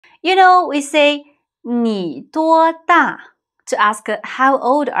You know, we say 你多大 to ask how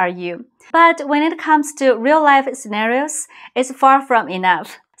old are you. But when it comes to real-life scenarios, it's far from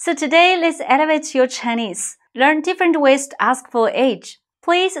enough. So today, let's elevate your Chinese. Learn different ways to ask for age.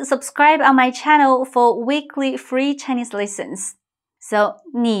 Please subscribe on my channel for weekly free Chinese lessons. So,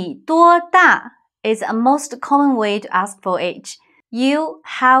 你多大 is a most common way to ask for age. You,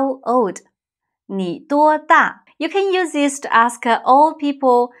 how old? 你多大? You can use this to ask all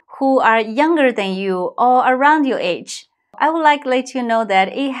people who are younger than you or around your age. I would like to let you know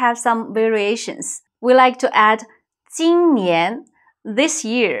that it has some variations. We like to add 今年, this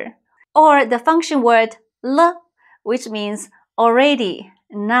year, or the function word 了, which means already,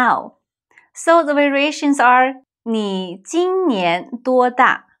 now. So the variations are 你今年多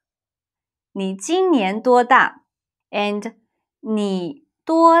大? 你今年多大? And 你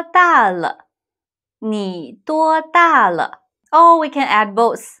多大了? 你多大了? Or we can add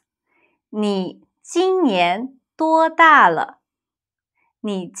both. 你今年多大了?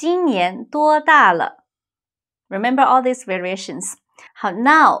 你今年多大了? Remember all these variations.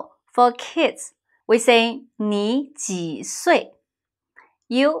 Now, for kids, we say 你几岁?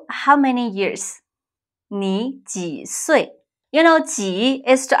 You, how many years? 你几岁? You know, 几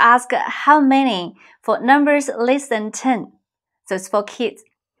is to ask how many for numbers less than 10. So it's for kids.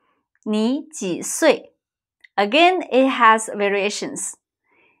 你几岁? Again, it has variations.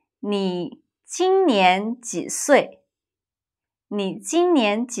 你今年几岁? 你今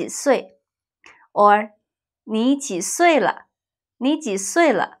年几岁? Or 你几岁了? 你几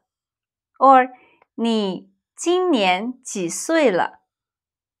岁了? Or 你今年几岁了?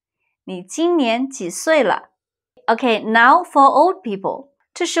 你今年几岁了? Okay, now for old people.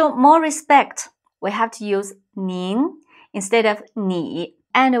 To show more respect, we have to use 您 instead of 你.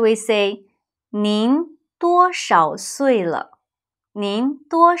 And we say 您多少岁了? 您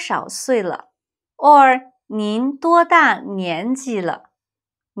多少岁了? Or 您多大年纪了?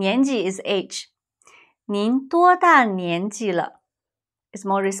 年纪 is age. 您多大年纪了? It's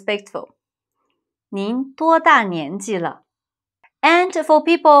more respectful. 您多大年纪了? And for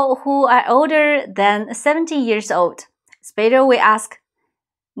people who are older than 70 years old, it's better we ask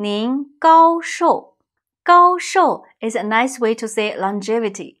您高寿? 高寿 is a nice way to say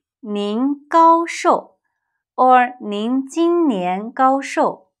longevity. 您高寿 or 您今年高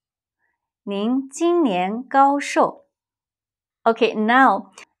寿? 您今年高寿? Okay,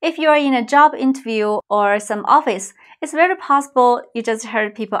 now, if you are in a job interview or some office, it's very possible you just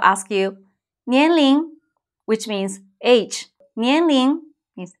heard people ask you 年龄, which means age. 年龄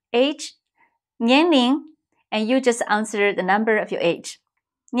means age. 年龄 and you just answer the number of your age.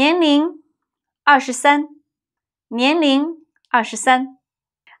 年龄23. 年龄23.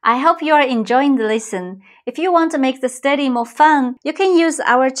 I hope you are enjoying the lesson. If you want to make the study more fun, you can use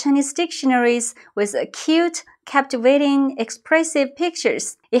our Chinese dictionaries with cute, captivating, expressive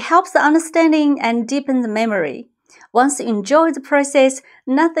pictures. It helps the understanding and deepens the memory. Once you enjoy the process,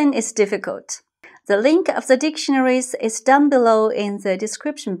 nothing is difficult. The link of the dictionaries is down below in the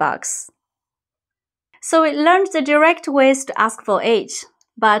description box. So we learned the direct ways to ask for age.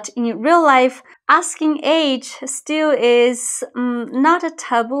 But in real life, asking age still is not a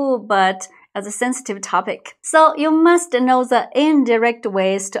taboo, but as a sensitive topic. So you must know the indirect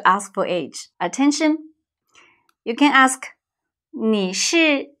ways to ask for age. Attention! You can ask, 你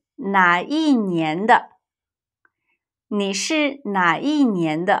是哪一年的? 你是哪一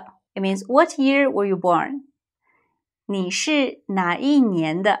年的? It means, what year were you born? 你是哪一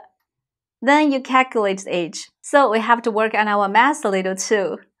年的? Then you calculate the age. So we have to work on our math a little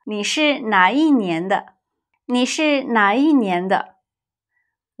too. 你是哪一年的? 你是哪一年的?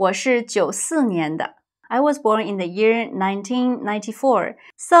 我是94年的. I was born in the year 1994.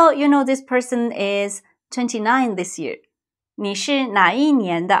 So you know this person is 29 this year. 你是哪一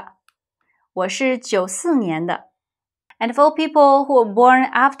年的? 我是94年的. And for people who were born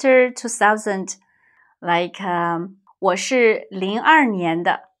after 2000, like 我是02年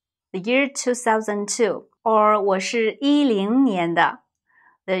的, the year 2002, or 我是10年的,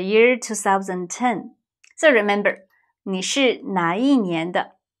 the year 2010. So remember, 你是哪一年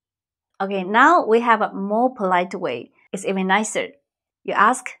的? Okay, now we have a more polite way. It's even nicer. You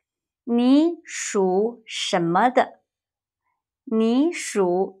ask, 你属什么的? 你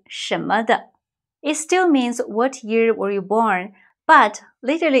属什么的? It still means what year were you born, but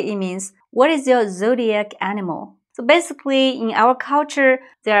literally it means what is your zodiac animal. So basically, in our culture,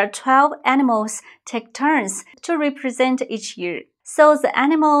 there are 12 animals take turns to represent each year. So the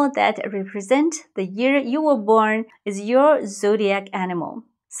animal that represents the year you were born is your zodiac animal.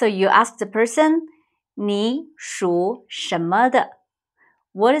 So you ask the person, 你属什么的?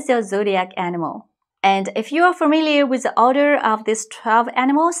 what is your zodiac animal? And if you are familiar with the order of these 12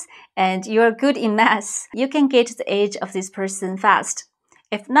 animals and you are good in math, you can get the age of this person fast.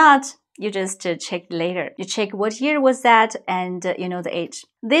 If not, you just check later. You check what year was that and you know the age.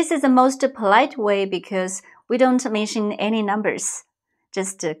 This is the most polite way because we don't mention any numbers,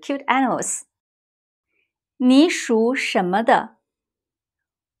 just cute animals. 你属什么的？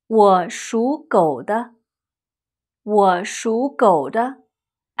我属狗的。我属狗的。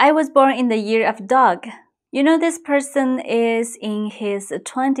I was born in the year of dog. You know this person is in his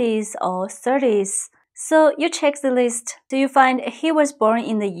 20s or 30s. So you check the list. Do you find he was born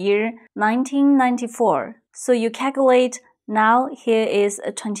in the year 1994? So you calculate, now he is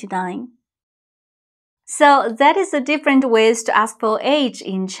 29. So that is the different ways to ask for age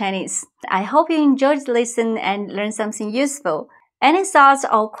in Chinese. I hope you enjoyed the lesson and learned something useful. Any thoughts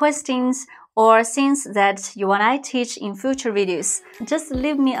or questions or things that you want I teach in future videos, just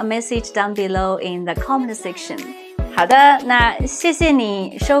leave me a message down below in the comment section. 好的，那谢谢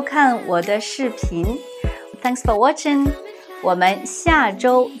你收看我的视频。Thanks for watching. 我们下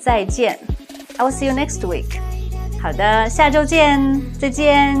周再见。I will see you next week. 好的，下周见，再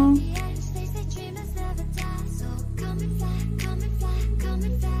见。